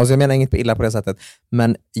 Alltså jag menar inget illa på det sättet.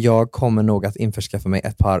 Men jag kommer nog att införskaffa mig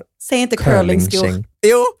ett par Säg inte curlingskor.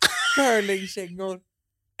 Jo, curlingkängor.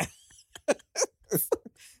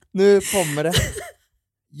 Nu kommer det.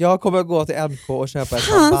 Jag kommer att gå till NK och köpa ett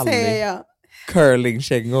par ballig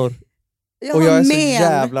curlingkängor. Och jag är så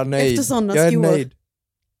jävla nöjd. Jag är nöjd.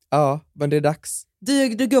 Ja, men det är dags.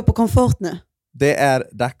 Du går på komfort nu. Det är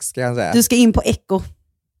dags, ska jag säga. Du ska in på Echo.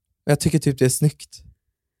 Jag tycker typ det är snyggt.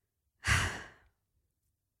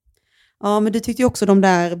 Ja, men du tyckte ju också de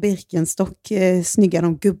där Birkenstock snygga,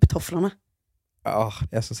 de gubbtofflorna. Ja,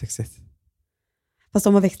 det är så sexigt. Fast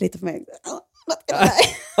de har växt lite för mig.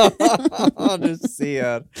 Du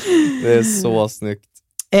ser. Det är så snyggt.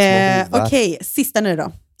 Okej, sista nu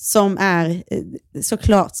då. Som är,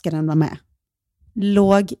 såklart ska den vara med.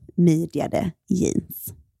 Lågmidjade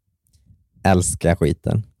jeans. Älskar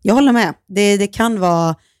skiten. Jag håller med. Det kan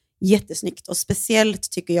vara jättesnyggt. Och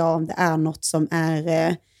speciellt tycker jag om det är något som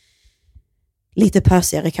är lite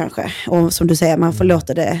pösigare kanske. Och som du säger, man får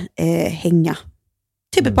låta det hänga.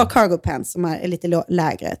 Typ ett par cargo pants som är lite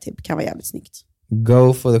lägre. Typ, kan vara jävligt snyggt.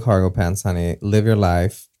 Go for the cargo pants, honey. Live your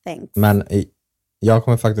life. Thanks. Men jag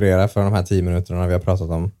kommer fakturera för de här 10 minuterna när vi har pratat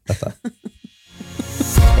om detta.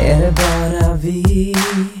 Är det bara vi?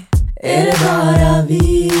 Är det bara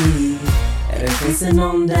vi? Eller finns det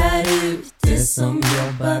någon där ute som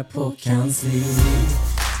jobbar på kansli?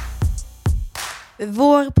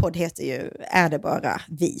 Vår podd heter ju Är det bara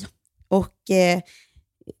vi? Och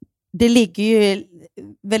det ligger ju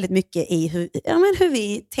väldigt mycket i hur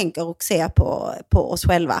vi tänker och ser på oss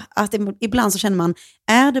själva. Att ibland så känner man,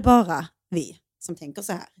 är det bara vi som tänker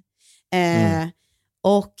så här?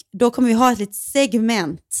 Och då kommer vi ha ett litet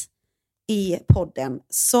segment i podden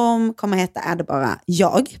som kommer heta Är det bara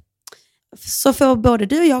jag? Så får både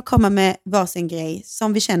du och jag komma med varsin grej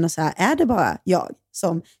som vi känner så här, är det bara jag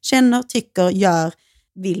som känner, tycker, gör,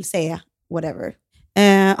 vill se, whatever.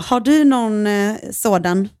 Har du någon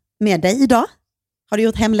sådan med dig idag? Har du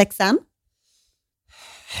gjort hemläxan?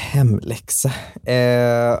 Hemläxa?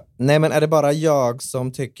 Nej, men är det bara jag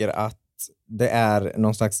som tycker att det är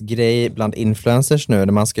någon slags grej bland influencers nu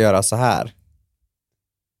när man ska göra så här?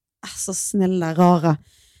 Alltså snälla rara.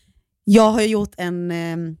 Jag har gjort en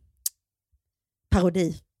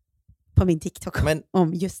parodi på min TikTok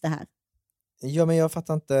om just det här. Ja, men jag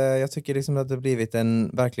fattar inte. Jag tycker liksom att det har blivit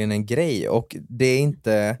verkligen en grej. Och det är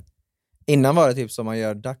inte... Innan var det typ som man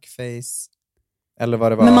gör duckface. Eller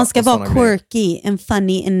vad det var. Men man ska vara quirky and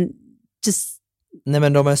funny and just... Nej,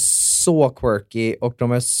 men de är så quirky och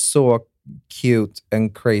de är så cute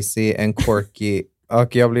and crazy and quirky.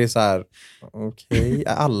 Och jag blir så här, okej,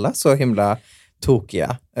 alla så himla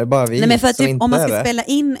tokiga. Är det bara vi? Nej, men för att som typ, inte om man är ska det? spela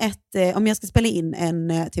in om jag ska spela in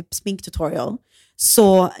en typ sminktutorial,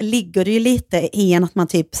 så ligger det ju lite i en att man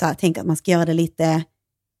typ så här tänker att man ska göra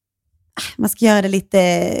det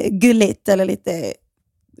lite gulligt eller lite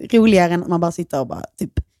roligare än att man bara sitter och bara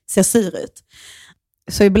typ ser sur ut.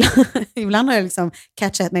 Så ibland har jag liksom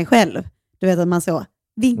catchat mig själv. Du vet att man så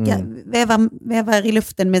vinkar, vävar i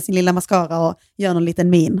luften med sin lilla mascara och gör någon liten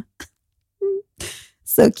min.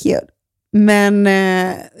 So cute.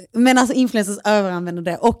 Men alltså influencers överanvänder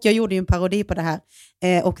det. Och jag gjorde ju en parodi på det här.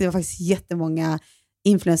 Och det var faktiskt jättemånga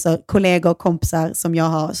influencer, kollegor och kompisar som jag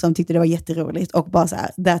har som tyckte det var jätteroligt. Och bara så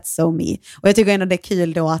här, that's so me. Och jag tycker ändå det är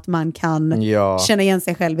kul då att man kan känna igen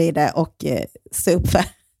sig själv i det och stå upp för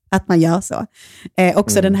att man gör så.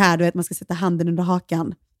 Också den här, du vet, man ska sätta handen under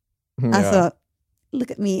hakan. Alltså,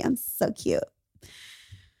 look at me, I'm so cute.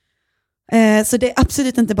 Så det är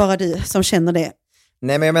absolut inte bara du som känner det.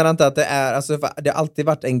 Nej, men jag menar inte att det är, alltså, det har alltid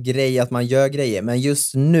varit en grej att man gör grejer, men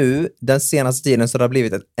just nu, den senaste tiden, så har det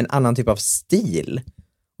blivit en annan typ av stil.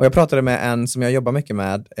 Och jag pratade med en som jag jobbar mycket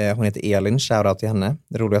med, hon heter Elin, shoutout till henne,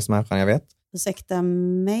 det roligaste människan jag vet. Ursäkta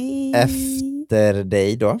mig? Efter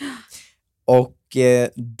dig då. Och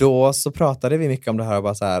då så pratade vi mycket om det här och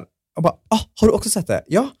bara så här, och bara, har du också sett det?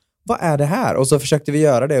 Ja. Vad är det här? Och så försökte vi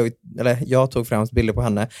göra det. Eller jag tog fram bilder på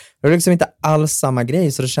henne. Det är liksom inte alls samma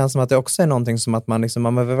grej. Så det känns som att det också är någonting som att man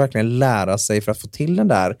behöver verkligen lära sig för att få till den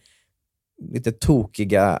där lite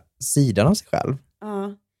tokiga sidan av sig själv.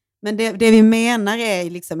 Ja. Men det vi menar är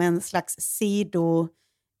liksom en slags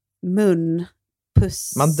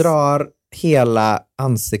puss. Man drar hela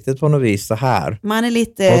ansiktet på något vis så här. Man är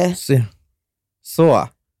lite... Så.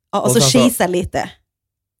 Ja, och så kisar lite.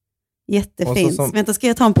 Jättefint. Vänta, ska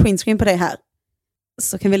jag ta en printscreen på det här?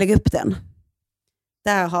 Så kan vi lägga upp den.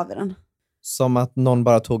 Där har vi den. Som att någon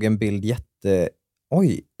bara tog en bild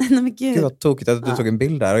Oj, Nej, men gud. vad tokigt att du tog en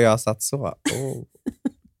bild där och jag satt så. Oh.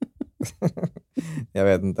 Jag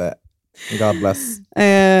vet inte. God bless.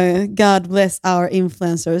 God bless our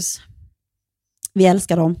influencers. Vi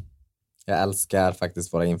älskar dem. Jag älskar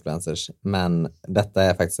faktiskt våra influencers. Men detta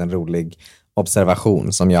är faktiskt en rolig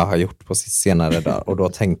observation som jag har gjort på senare dag. Och då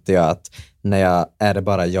tänkte jag att är det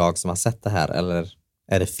bara jag som har sett det här eller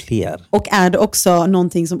är det fler? Och är det också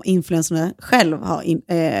någonting som influencerna själv har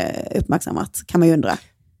uppmärksammat, kan man ju undra.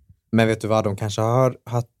 Men vet du vad, de kanske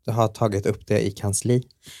har tagit upp det i kansli.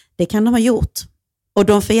 Det kan de ha gjort. Och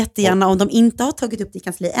de får jättegärna, om de inte har tagit upp det i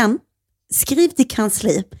kansli än, skriv till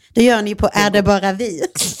kansli. Det gör ni på ÄR DET BARA VI.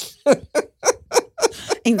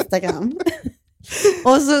 Instagram.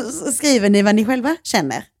 Och så skriver ni vad ni själva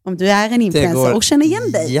känner. Om du är en influencer och känner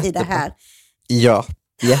igen dig i det här. Ja,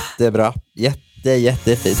 jättebra.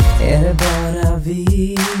 Jättefint. Är det bara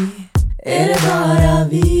vi? Är det bara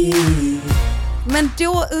vi? Men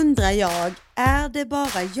då undrar jag, är det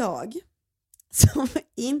bara jag som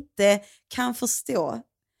inte kan förstå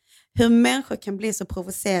hur människor kan bli så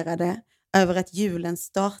provocerade över att julen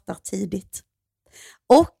startar tidigt?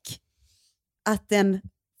 Och att den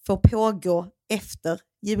får pågå efter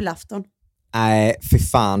julafton. Nej, för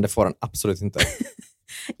fan, det får den absolut inte.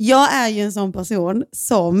 Jag är ju en sån person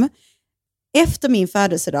som efter min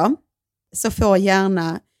födelsedag så får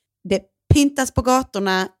gärna det pyntas på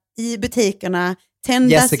gatorna, i butikerna,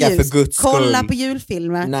 tändas Jessica, ljus, för Guds kolla skull. på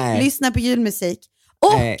julfilmer, Nej. lyssna på julmusik.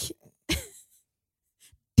 Och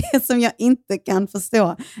det som jag inte kan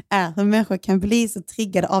förstå är hur människor kan bli så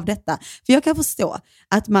triggade av detta. För jag kan förstå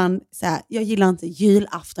att man säger, jag gillar inte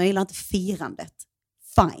julafton, jag gillar inte firandet.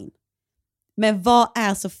 Fine. Men vad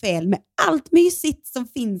är så fel med allt mysigt som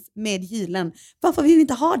finns med julen? Varför vill vi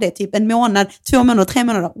inte ha det typ en månad, 2 månader, 3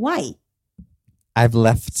 månader? Why? I've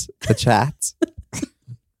left the chat.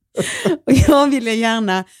 Och jag vill ju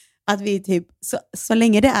gärna att vi typ, så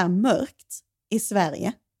länge det är mörkt i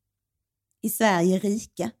Sverige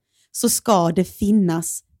rike, så ska det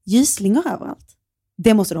finnas ljusslingor överallt.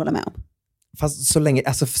 Det måste du hålla med om. Fast så länge,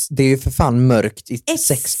 alltså det är ju för fan mörkt i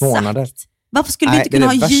 6 månader. Varför skulle vi inte kunna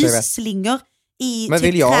ha ljusslingor i men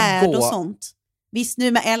typ träd och sånt? Visst,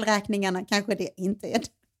 nu med elräkningarna kanske det inte är det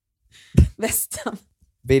bästa.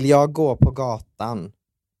 Vill jag gå på gatan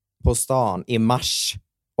på stan i mars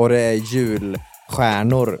och det är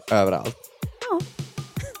julstjärnor överallt? Ja.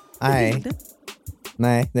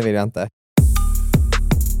 Nej, det vill jag inte.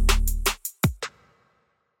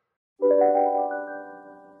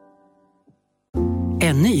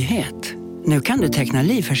 En nyhet. Nu kan du teckna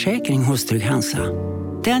livförsäkring hos Trygg Hansa.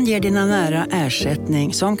 Den ger dina nära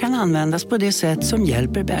ersättning som kan användas på det sätt som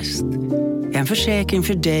hjälper bäst. En försäkring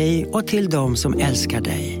för dig och till de som älskar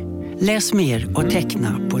dig. Läs mer och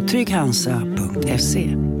teckna på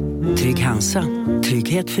trygghansa.se. Trygg Hansa.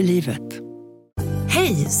 Trygghet för livet.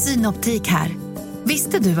 Hej, Synoptik här.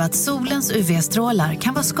 Visste du att solens UV-strålar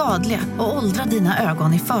kan vara skadliga och åldra dina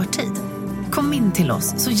ögon i förtid? Kom in till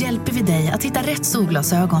oss så hjälper vi dig att hitta rätt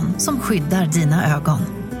solglasögon som skyddar dina ögon.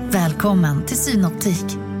 Välkommen till Synoptik.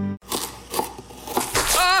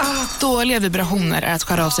 Dåliga vibrationer är att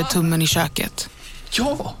skära av sig tummen i köket.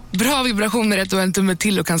 Ja! Bra vibrationer är att du har en tumme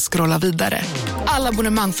till och kan scrolla vidare. Alla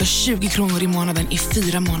abonnemang för 20 kronor i månaden i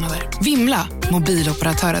 4 månader. Vimla!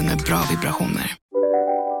 Mobiloperatören med bra vibrationer.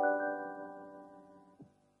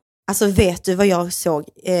 Alltså vet du vad jag såg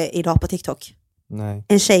idag på TikTok? Nej.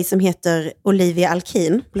 En tjej som heter Olivia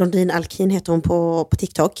Alkin, Blondin Alkin heter hon på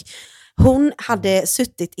TikTok. Hon hade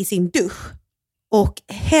suttit i sin dusch och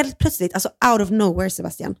helt plötsligt, alltså out of nowhere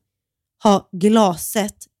Sebastian, har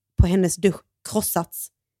glaset på hennes dusch krossats,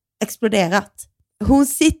 exploderat. Hon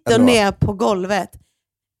sitter ner på golvet.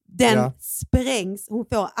 Den sprängs, hon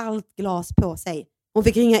får allt glas på sig. Hon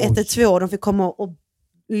fick ringa 112, de fick komma och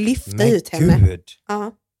lyfta ut henne. Gud.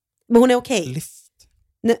 Ja. Men hon är okej. Lift.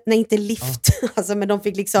 Nej, inte lift. Alltså, men de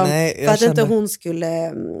fick liksom, för att inte hon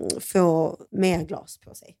skulle få mer glas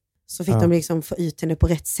på sig. Så fick de liksom få ut henne på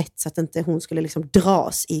rätt sätt så att inte hon skulle liksom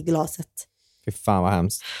dras i glaset. Fy fan vad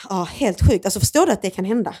hemskt. Ja, helt sjukt. Alltså förstår du att det kan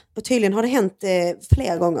hända? Och tydligen har det hänt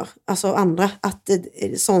flera gånger. Alltså andra, att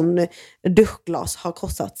sån duschglas har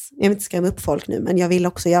krossats. Jag vill inte skrämma upp folk nu, men jag vill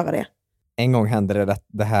också göra det. En gång hände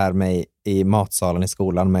det här med i matsalen i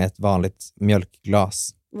skolan med ett vanligt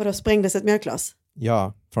mjölkglas. Vadå, sprängdes ett mjölkglas?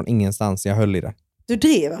 Ja, från ingenstans. Jag höll i det. Du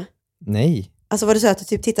driver? Nej. Alltså var det så att du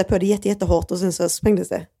typ tittade på det jättehårt och sen så sprängdes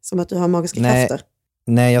det? Som att du har magiska krafter?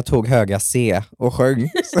 Nej, jag tog höga C och sjöng.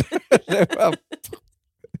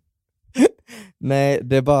 Nej,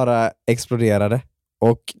 det bara exploderade.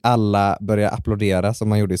 Och alla började applådera som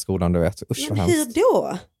man gjorde i skolan, du vet. Usch, men hur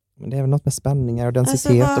då? Men det är väl något med spänningar och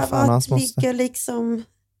densitet. Alltså, och fan vad ligger liksom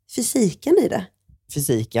fysiken i det?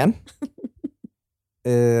 Fysiken?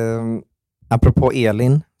 Apropå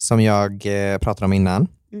Elin, som jag pratade om innan.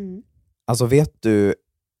 Mm. Alltså vet du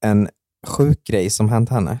en sjuk grej som hänt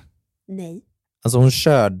henne? Nej. Alltså hon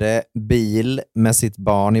körde bil med sitt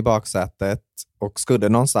barn i baksätet och skulle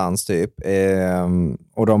någonstans typ.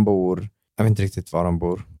 Och de bor, jag vet inte riktigt var de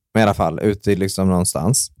bor. Men i alla fall ute liksom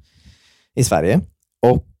någonstans i Sverige.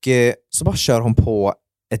 Och så bara kör hon på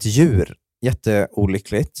ett djur.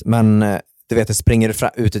 Jätteolyckligt. Men du vet, det springer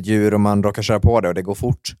ut ett djur och man råkar köra på det och det går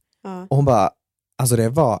fort. Ja. Och hon bara, alltså det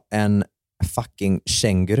var en fucking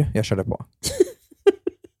känguru jag körde på.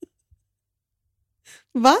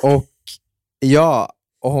 Va?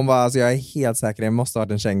 Och hon bara, alltså jag är helt säker, det måste ha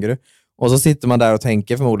varit en känguru. Och så sitter man där och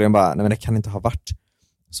tänker förmodligen bara, nej men det kan inte ha varit.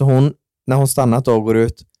 Så hon, när hon stannat och går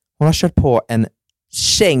ut, hon har kört på en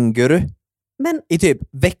känguru i typ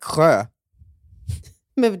Växjö.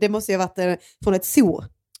 Men det måste ju ha varit från ett zoo.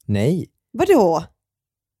 Nej. Vadå?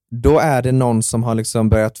 Då är det någon som har liksom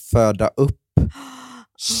börjat föda upp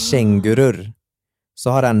kängurur. Så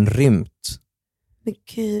har den rymt. Men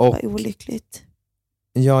gud, vad olyckligt.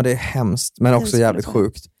 Ja, det är hemskt. Men också jävligt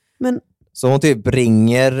sjukt. Så hon typ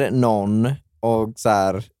ringer någon och så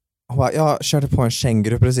här, hon bara, jag körde på en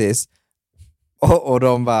känguru precis. Och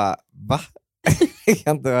de bara, va? Det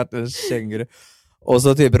kan inte ha varit en känguru. Och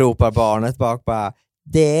så typ ropar barnet bak bara,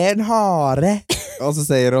 det är en hare. Och så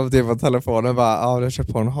säger de typ på telefonen bara, ja, du har kört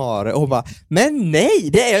på en hare. Och hon bara, men nej,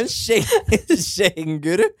 det är en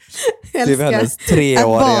känguru. Typ hennes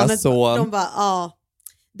 3-åriga son. De bara, ja,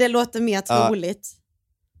 det låter mer troligt.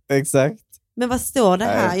 Exakt. Men vad står det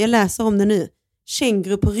här? Jag läser om det nu.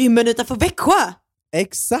 Känguru på rymmen utanför Växjö.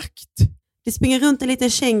 Exakt. Det springer runt en liten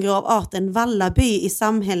känguru av arten Vallaby i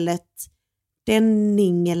samhället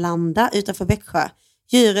Denningelanda utanför Växjö.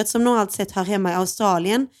 Djuret, som normalt sett hör hemma i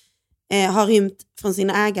Australien, har rymt från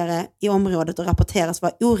sina ägare i området och rapporteras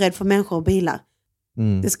vara orädd för människor och bilar.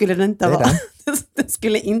 Det skulle den inte vara. Det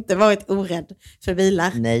skulle inte varit orädd för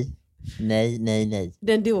bilar. Nej.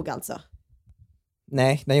 Den dog alltså.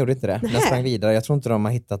 Nej, den gjorde inte det. Den sprang vidare. Jag tror inte de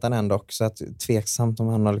har hittat den ändå också. Så att tveksamt om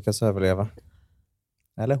han har lyckats överleva.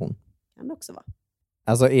 Eller hon. Kan det också vara.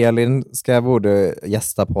 Alltså Elin borde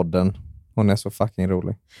gästa podden. Hon är så fucking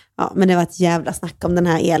rolig. Ja, men det var ett jävla snack om den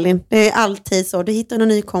här Elin. Det är alltid så. Du hittar en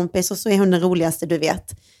ny kompis och så är hon den roligaste du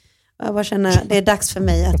vet. Och jag bara känner, det är dags för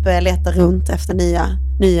mig att börja leta runt efter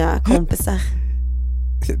nya kompisar.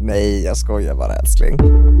 Nej, jag skojar bara, älskling.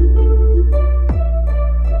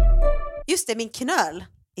 Just det, min knöl.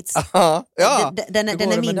 Ja. Den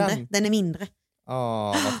är mindre.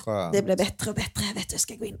 Vad skönt. Det blir bättre och bättre. Jag vet, jag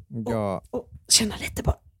ska gå in och känna lite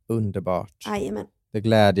bara. Underbart. Jajamän. Det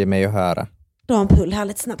glädjer mig att höra. Dra en pull här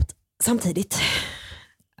lite snabbt samtidigt.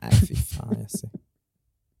 Nej, fy fan, Jessie.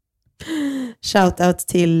 Shoutout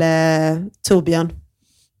till Torbjörn.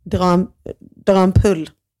 Dra en pull.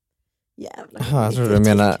 Jävlar. Jag tror du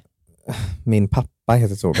menar min pappa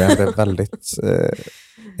heter Torbjörn. Det är väldigt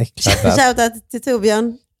äckligt. Shoutout till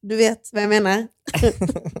Torbjörn. Du vet vad jag menar.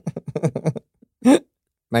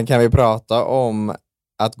 Men kan vi prata om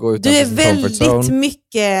att gå utanför sin comfort zone? Du är väldigt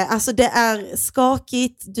mycket, alltså det är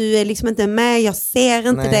skakigt. Du är liksom inte med, jag ser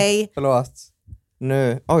inte dig. Förlåt.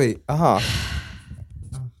 Nu, aha.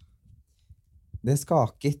 Det är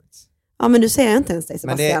skakigt. Ja, men du ser inte ens dig,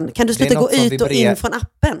 Sebastian. Kan du sluta gå ut och in från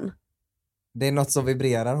appen? Det är något som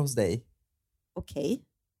vibrerar hos dig. Okej.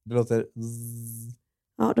 Det låter...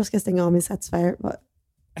 Ja, då ska jag stänga av min Satisfyer.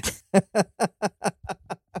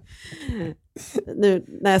 Nu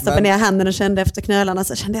när jag stoppade ner handen och kände efter knölarna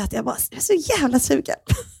så kände jag att jag bara är så jävla sugen.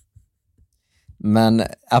 Men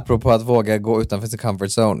apropå att våga gå utanför sin comfort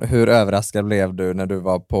zone, hur överraskad blev du när du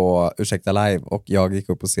var på Ursäkta Live och jag gick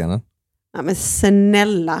upp på scenen? Ja, men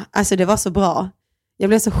snälla, alltså det var så bra. Jag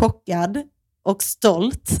blev så chockad och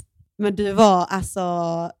stolt. Men du var alltså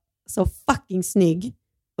så fucking snygg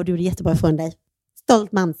och du gjorde jättebra från dig.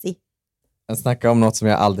 Stolt Mansi. Jag snackar om något som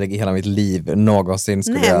jag aldrig i hela mitt liv någonsin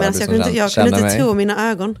skulle göra. Nej, men alltså, jag kunde inte tro mina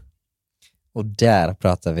ögon. Och där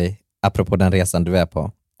pratar vi, apropå den resan du är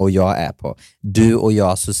på och jag är på. Du och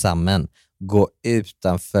jag, Susanne, gå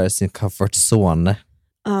utanför sin comfort zone.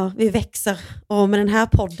 Ja, vi växer. Och med den här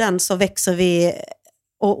podden så växer vi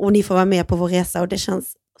och ni får vara med på vår resa och det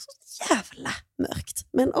känns så jävla mörkt.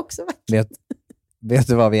 Men också vackert. Vet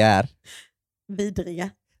du vad vi är? Vidriga.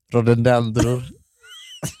 Rhododendro.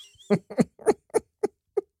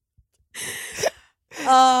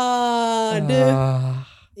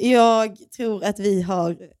 Jag tror att vi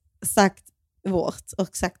har sagt vårt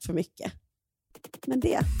och sagt för mycket. Men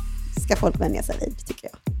det ska folk vänja sig vid, tycker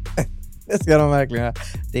jag. Det ska de verkligen ha.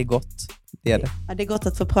 Det är gott. Det är det. Ja, det är gott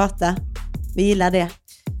att få prata. Vi gillar det.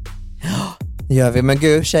 Gör vi, men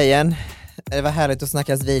gud tjejen. Det var härligt att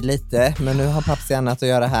snackas vid lite, men nu har Papsi annat att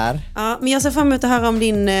göra här. Ja, men jag ser fram emot att höra om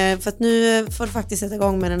din, för att nu får du faktiskt sätta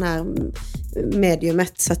igång med den här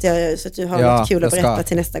mediumet så att du har något kul att berätta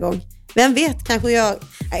till nästa gång. Vem vet, kanske jag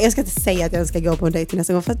ska inte säga att jag ska gå på en dejt till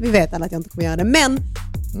nästa gång för att vi vet alla att jag inte kommer göra det, men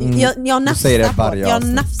jag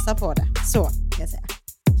nafsar på det, så kan jag säga.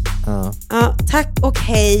 Ja, tack och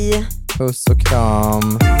hej. Puss och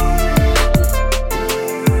kram.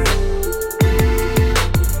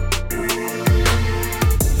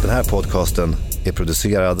 Den här podcasten är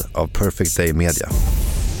producerad av Perfect Day Media.